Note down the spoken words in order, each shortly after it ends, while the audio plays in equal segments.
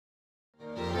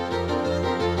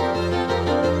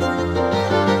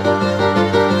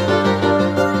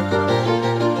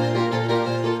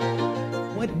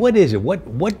what is it?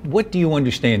 What do you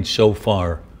understand so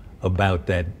far about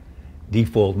that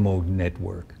default mode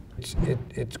network?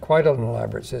 It's quite an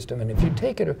elaborate system, and if you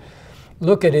take a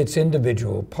look at its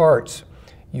individual parts,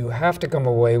 you have to come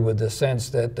away with the sense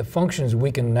that the functions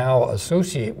we can now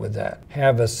associate with that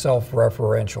have a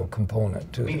self-referential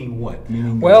component to them. Meaning what?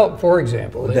 Meaning well, for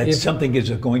example, that something is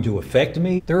going to affect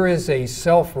me? There is a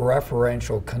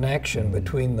self-referential connection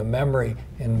between the memory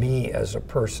and me as a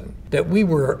person. That we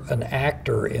were an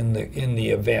actor in the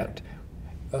event.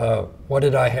 What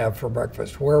did I have for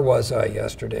breakfast? Where was I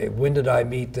yesterday? When did I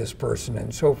meet this person?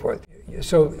 And so forth.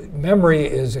 So memory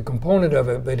is a component of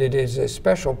it, but it is a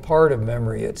special part of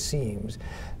memory, it seems,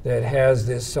 that has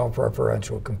this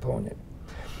self-referential component.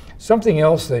 Something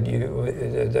else that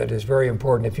is very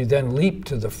important, if you then leap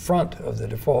to the front of the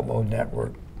default mode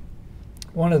network,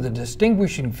 one of the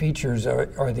distinguishing features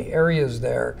are the areas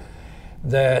there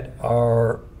that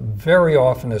are very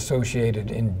often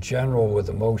associated in general with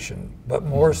emotion, but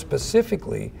more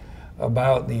specifically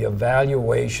about the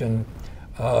evaluation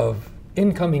of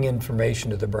incoming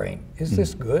information to the brain. Is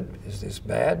this good? Is this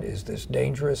bad? Is this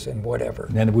dangerous? And whatever.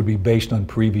 And it would be based on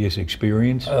previous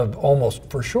experience? Almost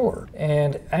for sure.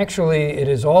 And actually, it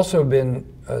has also been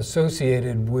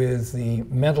associated with the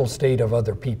mental state of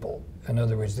other people. In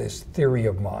other words, this theory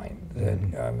of mind.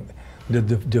 That,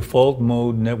 the default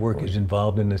mode network is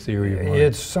involved in the theory of mind?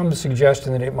 It's some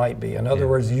suggestion that it might be. In other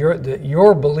words,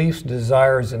 your beliefs,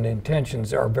 desires, and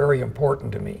intentions are very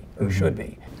important to me, or should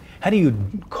be. How do you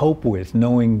cope with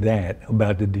knowing that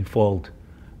about the default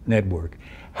network?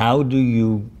 How do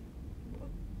you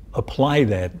apply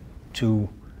that to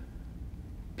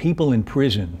people in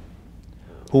prison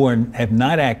who have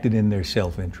not acted in their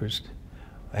self-interest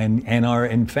and are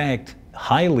in fact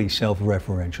highly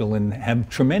self-referential and have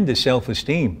tremendous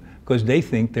self-esteem because they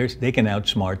think they can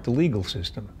outsmart the legal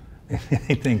system?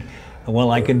 They think,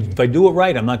 well, if I do it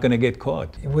right, I'm not going to get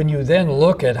caught. When you then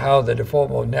look at how the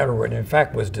default mode network, in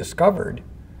fact, was discovered,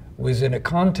 was in a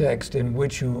context in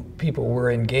which people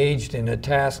were engaged in a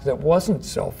task that wasn't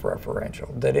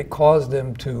self-referential, that it caused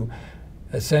them to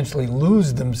essentially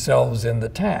lose themselves in the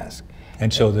task.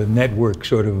 And so the network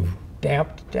sort of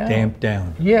damped down. Damped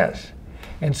down. Yes.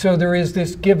 And so there is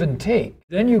this give and take.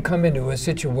 Then you come into a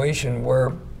situation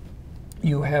where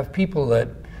you have people that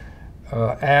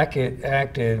act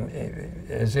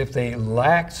as if they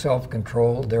lack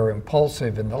self-control, they're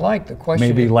impulsive and the like. The question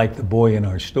maybe like the boy in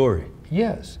our story.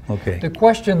 Yes. Okay. The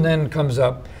question then comes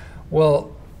up,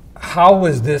 well, how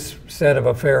is this set of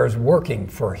affairs working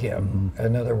for him?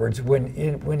 In other words,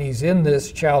 when he's in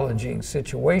this challenging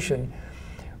situation,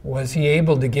 was he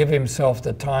able to give himself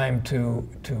the time to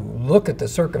look at the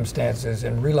circumstances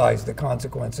and realize the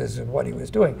consequences of what he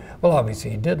was doing? Well, obviously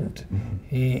he didn't.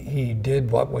 He did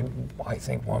what I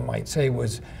think one might say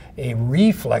was a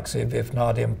reflexive, if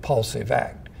not impulsive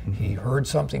act. He heard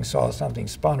something, saw something,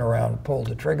 spun around, pulled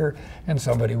the trigger, and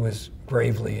somebody was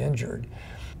gravely injured.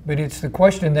 But it's the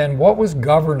question then, what was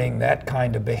governing that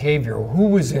kind of behavior? Who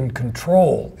was in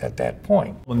control at that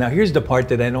point? Well, now here's the part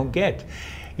that I don't get.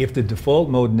 If the default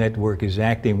mode network is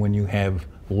acting when you have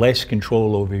less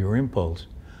control over your impulse,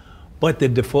 but the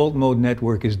default mode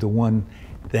network is the one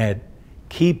that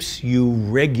keeps you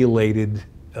regulated,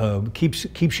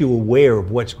 keeps you aware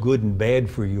of what's good and bad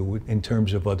for you in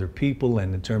terms of other people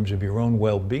and in terms of your own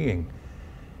well-being,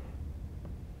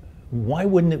 why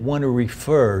wouldn't it want to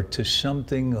refer to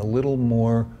something a little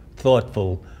more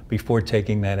thoughtful before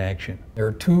taking that action? There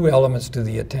are two elements to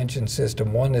the attention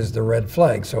system. One is the red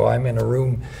flag. So I'm in a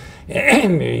room,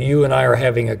 and you and I are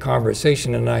having a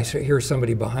conversation, and I hear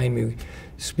somebody behind me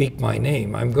speak my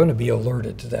name. I'm going to be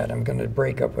alerted to that. I'm going to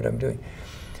break up what I'm doing.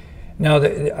 Now,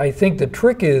 I think the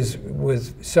trick is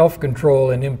with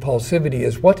self-control and impulsivity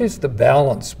is what is the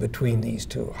balance between these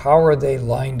two? How are they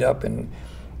lined up in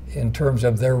terms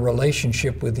of their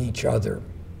relationship with each other?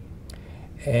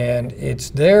 And it's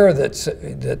there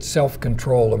that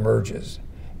self-control emerges.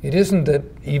 It isn't that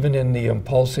even in the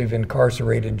impulsive,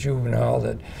 incarcerated juvenile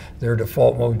that their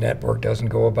default mode network doesn't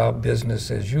go about business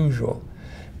as usual.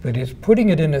 But it's putting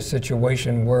it in a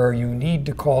situation where you need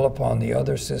to call upon the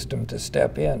other system to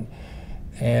step in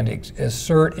and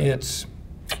assert its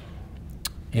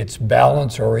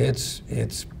balance or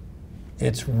its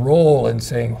role in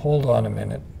saying, hold on a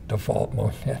minute, default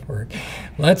mode network.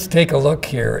 Let's take a look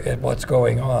here at what's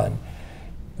going on.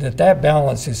 That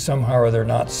balance is somehow or other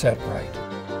not set right.